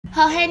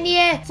H'Hen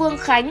Niê, Phương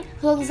Khánh,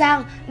 Hương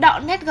Giang đọ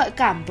nét gợi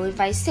cảm với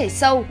váy xẻ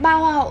sâu. Ba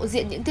hoa hậu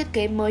diện những thiết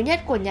kế mới nhất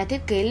của nhà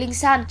thiết kế Linh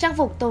San, trang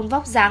phục tôn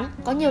vóc dáng,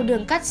 có nhiều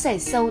đường cắt xẻ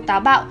sâu táo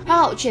bạo. Hoa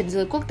hậu chuyển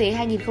giới quốc tế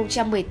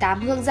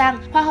 2018 Hương Giang,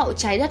 hoa hậu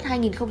trái đất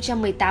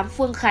 2018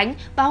 Phương Khánh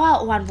và hoa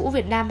hậu Hoàn Vũ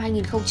Việt Nam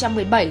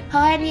 2017.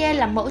 H'Hen Niê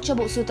làm mẫu cho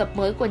bộ sưu tập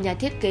mới của nhà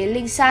thiết kế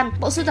Linh San.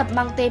 Bộ sưu tập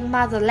mang tên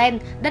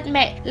Motherland, đất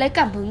mẹ, lấy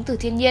cảm hứng từ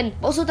thiên nhiên.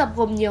 Bộ sưu tập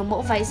gồm nhiều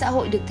mẫu váy xã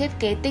hội được thiết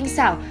kế tinh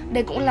xảo.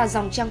 Đây cũng là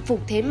dòng trang phục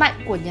thế mạnh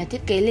của nhà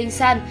thiết kế Linh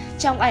San.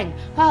 Trong ảnh,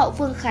 hoa hậu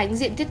Phương Khánh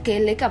diện thiết kế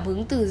lấy cảm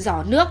hứng từ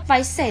giỏ nước,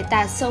 váy xẻ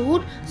tà sâu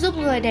hút giúp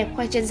người đẹp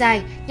khoe chân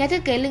dài. Nhà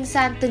thiết kế Linh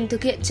San từng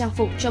thực hiện trang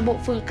phục cho bộ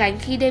Phương Khánh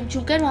khi đêm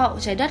chung kết hoa hậu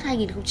trái đất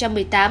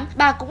 2018.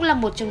 Bà cũng là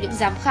một trong những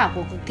giám khảo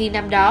của cuộc thi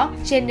năm đó.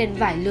 Trên nền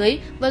vải lưới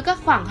với các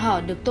khoảng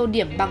hở được tô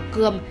điểm bằng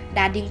cườm,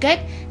 đá đinh kết,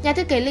 nhà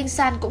thiết kế Linh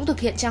San cũng thực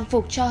hiện trang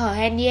phục cho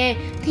H'Hen Niê,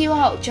 thi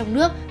hoa hậu trong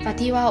nước và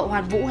thi hoa hậu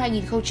Hoàn Vũ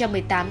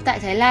 2018 tại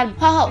Thái Lan.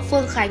 Hoa hậu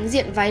Phương Khánh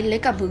diện váy lấy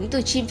cảm hứng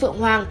từ chim phượng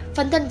hoàng,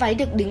 phần thân váy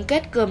được đính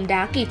kết cườm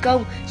đá kỳ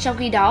công. Trong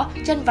khi đó,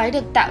 chân váy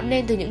được tạo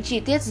nên từ những chi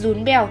tiết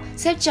rún bèo,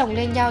 xếp chồng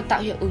lên nhau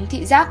tạo hiệu ứng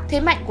thị giác. Thế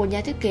mạnh của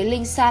nhà thiết kế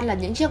Linh San là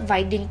những chiếc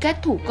váy đính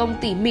kết thủ công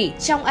tỉ mỉ.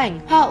 Trong ảnh,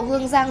 hoa hậu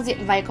Hương Giang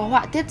diện váy có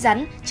họa tiết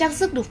rắn, trang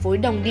sức được phối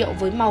đồng điệu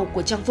với màu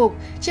của trang phục.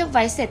 Chiếc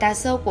váy xẻ tà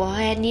sâu của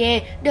H'Hen Niê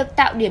được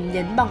tạo điểm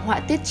nhấn bằng họa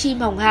tiết chim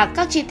hồng hạc.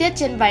 Các chi tiết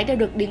trên váy đều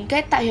được đính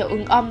kết tạo hiệu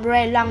ứng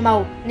ombre loang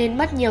màu nên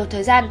mất nhiều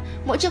thời gian.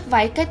 Mỗi chiếc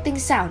váy kết tinh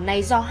xảo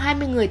này do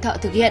 20 người thợ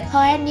thực hiện.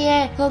 H'Hen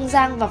Niê, Hương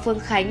Giang và Phương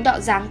Khánh đọ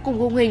dáng cùng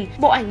khung hình.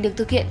 Bộ ảnh được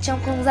thực hiện trong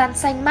không gian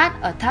xanh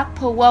mát ở thác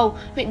THliwou,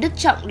 huyện Đức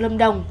Trọng, Lâm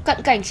Đồng. Cận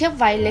cảnh chiếc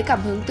váy lấy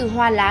cảm hứng từ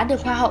hoa lá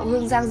được hoa hậu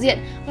Hương Giang diện.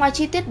 Ngoài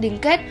chi tiết đính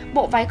kết,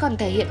 bộ váy còn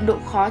thể hiện độ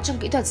khó trong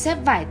kỹ thuật xếp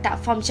vải tạo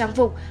form trang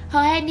phục.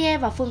 H'Hen Niê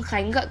và Phương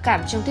Khánh gợi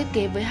cảm trong thiết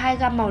kế với hai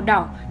gam màu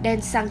đỏ,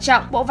 đen sang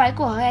trọng. Bộ váy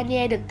của H'Hen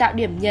Niê được tạo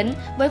điểm nhấn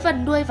với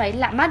phần đuôi váy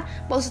lạ mắt.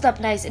 Bộ sưu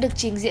tập này sẽ được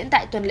trình diễn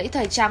tại tuần lễ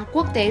thời trang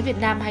quốc tế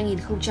Việt Nam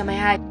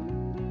 2022.